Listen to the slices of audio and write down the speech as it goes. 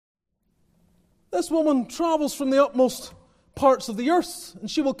This woman travels from the utmost parts of the earth, and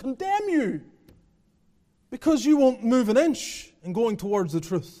she will condemn you because you won't move an inch in going towards the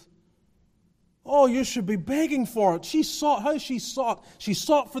truth. Oh, you should be begging for it. She sought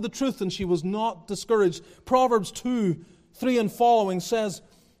for the truth, and she was not discouraged. Proverbs 2:3 and following says,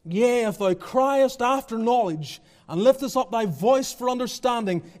 Yea, if thou criest after knowledge, and liftest up thy voice for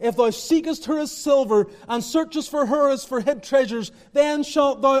understanding, if thou seekest her as silver, and searchest for her as for hid treasures, then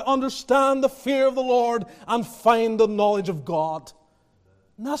shalt thou understand the fear of the Lord, and find the knowledge of God.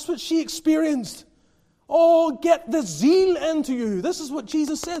 And that's what she experienced. Oh, get the zeal into you. This is what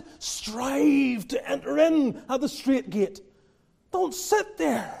Jesus said. Strive to enter in at the strait gate. Don't sit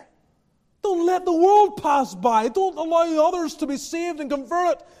there. Don't let the world pass by. Don't allow others to be saved and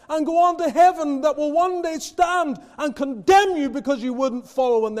converted and go on to heaven that will one day stand and condemn you because you wouldn't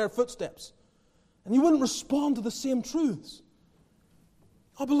follow in their footsteps. And you wouldn't respond to the same truths.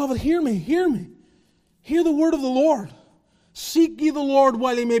 Oh, beloved, hear me, hear me. Hear the word of the Lord. Seek ye the Lord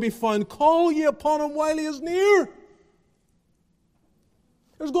while he may be found. Call ye upon him while he is near.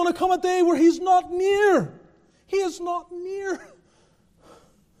 There's going to come a day where he's not near. He is not near.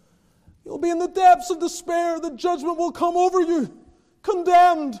 You'll be in the depths of despair. The judgment will come over you.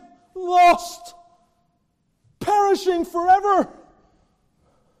 Condemned, lost, perishing forever.